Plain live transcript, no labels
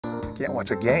Can't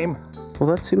watch a game. Well,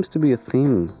 that seems to be a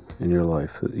theme in your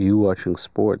life. You watching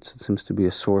sports, it seems to be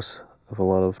a source of a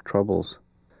lot of troubles.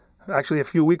 Actually, a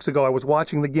few weeks ago, I was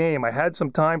watching the game. I had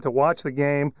some time to watch the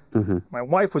game. Mm-hmm. My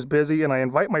wife was busy, and I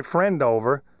invite my friend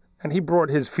over, and he brought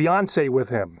his fiancée with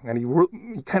him, and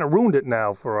he kind of ruined it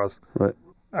now for us. Right.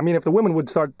 I mean, if the women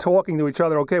would start talking to each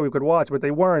other, okay, we could watch, but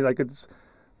they weren't.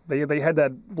 They had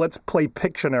that let's play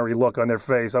Pictionary look on their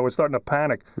face. I was starting to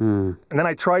panic. And then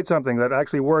I tried something that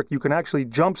actually worked. You can actually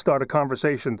jumpstart a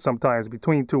conversation sometimes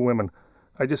between two women.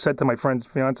 I just said to my friend's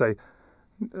fiancée,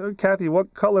 Kathy,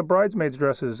 what color bridesmaids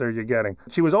dresses are you getting?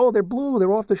 She was, oh, they're blue,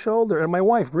 they're off the shoulder. And my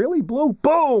wife, really, blue?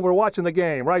 Boom, we're watching the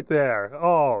game right there.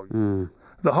 Oh.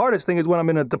 The hardest thing is when I'm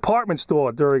in a department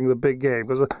store during the big game,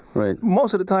 because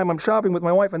most of the time I'm shopping with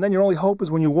my wife, and then your only hope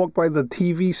is when you walk by the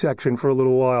TV section for a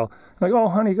little while. Like, oh,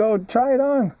 honey, go try it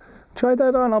on. Try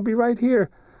that on. I'll be right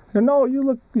here. No, you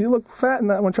look fat in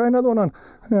that one. Try another one on.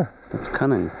 Yeah. That's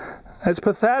cunning. That's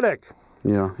pathetic.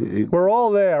 Yeah. We're all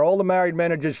there. All the married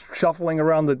men are just shuffling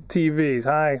around the TVs.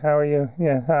 Hi, how are you?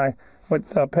 Yeah, hi.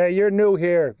 What's up? Hey, you're new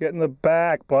here. Get in the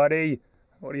back, buddy.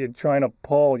 What are you trying to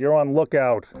pull? You're on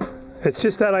lookout. It's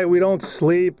just that we don't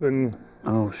sleep, and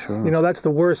oh, sure. You know, that's the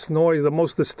worst noise, the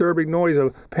most disturbing noise a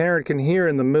parent can hear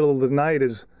in the middle of the night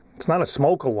is, it's not a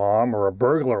smoke alarm or a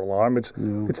burglar alarm, it's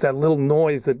that little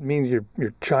noise that means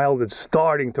your child is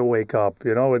starting to wake up,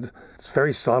 you know, it's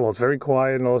very subtle, it's very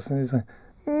quiet, and all of a sudden he's like,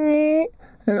 nee.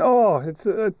 And it's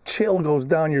a chill goes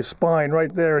down your spine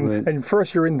right there, and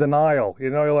first you're in denial, you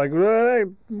know, you're like, hey,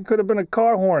 it could have been a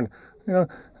car horn, you know.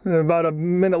 And about a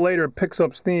minute later, it picks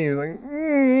up steam. Like,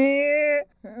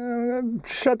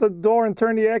 shut the door and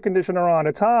turn the air conditioner on.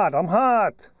 It's hot. I'm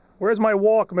hot. Where's my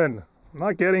Walkman? I'm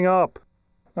not getting up.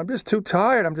 I'm just too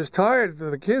tired. I'm just tired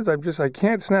for the kids. I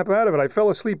can't snap out of it. I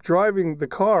fell asleep driving the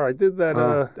car. I did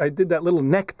that. I did that little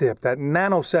neck dip, that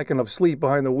nanosecond of sleep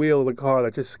behind the wheel of the car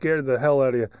that just scared the hell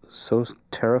out of you. So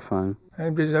terrifying. I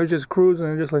was just cruising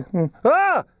and just like,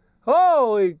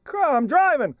 holy crap! I'm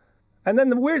driving. And then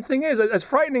the weird thing is, as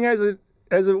frightening as it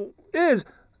is,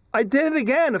 I did it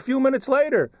again a few minutes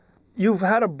later. You've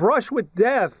had a brush with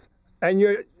death, and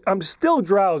I'm still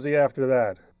drowsy after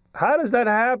that. How does that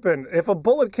happen? If a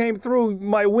bullet came through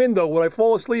my window, would I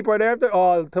fall asleep right after?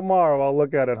 Oh, tomorrow I'll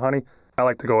look at it, honey. I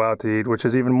like to go out to eat, which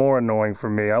is even more annoying for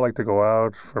me. I like to go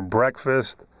out for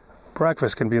breakfast.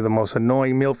 Breakfast can be the most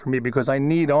annoying meal for me because I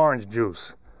need orange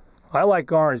juice. I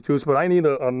like orange juice, but I need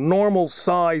a normal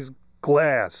size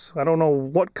glass. I don't know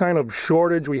what kind of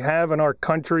shortage we have in our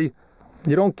country.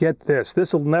 You don't get this.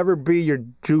 This will never be your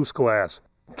juice glass.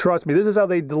 Trust me, this is how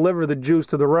they deliver the juice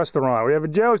to the restaurant. We have a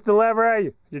juice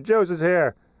delivery. Your juice is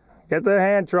here. Get the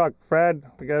hand truck, Fred.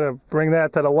 We gotta bring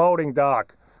that to the loading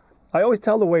dock. I always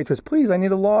tell the waitress, please, I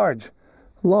need a large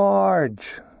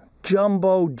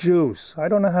jumbo juice. I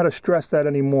don't know how to stress that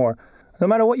anymore. No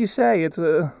matter what you say, it's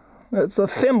a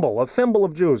thimble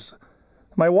of juice.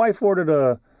 My wife ordered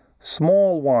a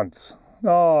small ones.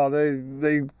 Oh,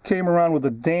 they came around with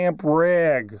a damp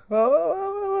rag.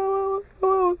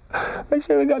 I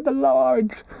should have got the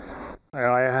large.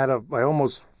 I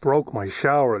almost broke my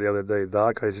shower the other day,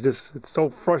 Doc. It's so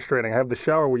frustrating. I have the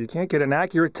shower where you can't get an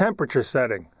accurate temperature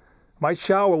setting. My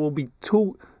shower will be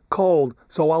too cold,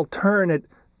 so I'll turn it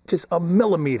just a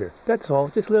millimeter. That's all.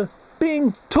 Just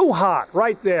being too hot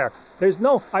right there.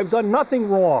 I've done nothing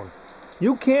wrong.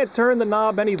 You can't turn the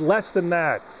knob any less than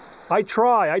that. I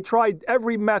tried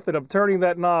every method of turning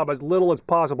that knob as little as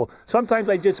possible. Sometimes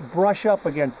I just brush up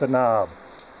against the knob.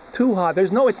 Too hot.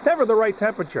 It's never the right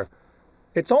temperature.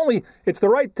 It's the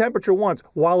right temperature once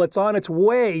while it's on its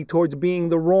way towards being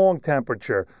the wrong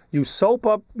temperature. You soap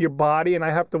up your body and I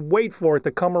have to wait for it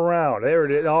to come around. There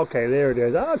it is. Okay, there it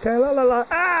is. Okay, la la la.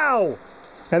 Ow!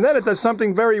 And then it does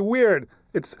something very weird.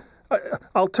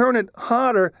 I'll turn it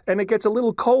hotter and it gets a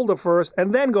little colder first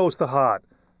and then goes to hot.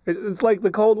 It's like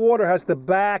the cold water has to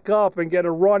back up and get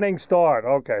a running start.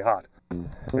 Okay, hot.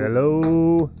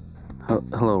 Hello?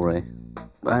 Hello, Ray.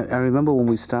 I remember when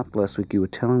we stopped last week, you were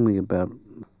telling me about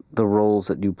the roles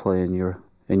that you play in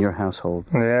your household.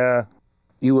 Yeah.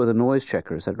 You were the noise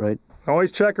checker, is that right?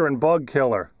 Noise checker and bug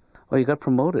killer. Oh, you got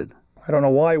promoted. I don't know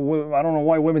why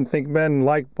women think men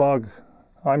like bugs.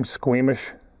 I'm squeamish.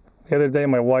 The other day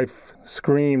my wife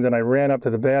screamed and I ran up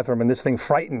to the bathroom and this thing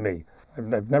frightened me.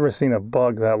 I've never seen a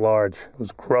bug that large. It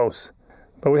was gross.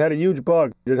 But we had a huge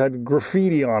bug. It had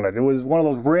graffiti on it. It was one of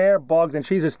those rare bugs, and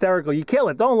she's hysterical. You kill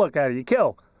it. Don't look at it. You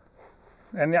kill.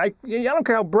 And I don't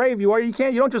care how brave you are. You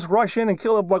don't just rush in and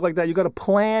kill a bug like that. You got to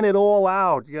plan it all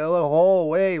out. You got to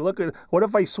oh, hey, look at what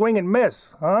if I swing and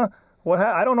miss, huh?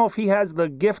 I don't know if he has the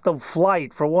gift of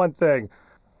flight, for one thing.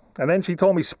 And then she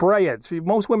told me spray it.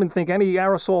 Most women think any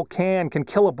aerosol can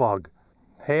kill a bug.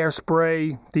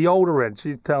 Hairspray, deodorant,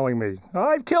 she's telling me.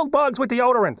 I've killed bugs with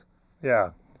deodorant. Yeah,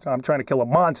 I'm trying to kill a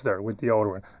monster with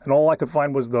deodorant. And all I could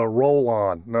find was the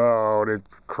roll-on. No, this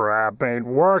crap ain't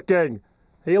working.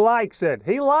 He likes it.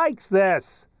 He likes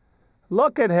this.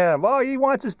 Look at him. Oh, he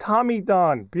wants his tummy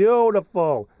done.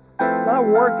 Beautiful. It's not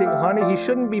working, honey. He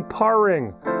shouldn't be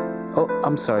purring. Oh,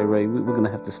 I'm sorry, Ray. We're going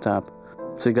to have to stop.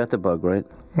 So you got the bug, right?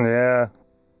 Yeah.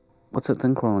 What's that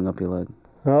thing crawling up your leg?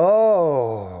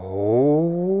 Oh,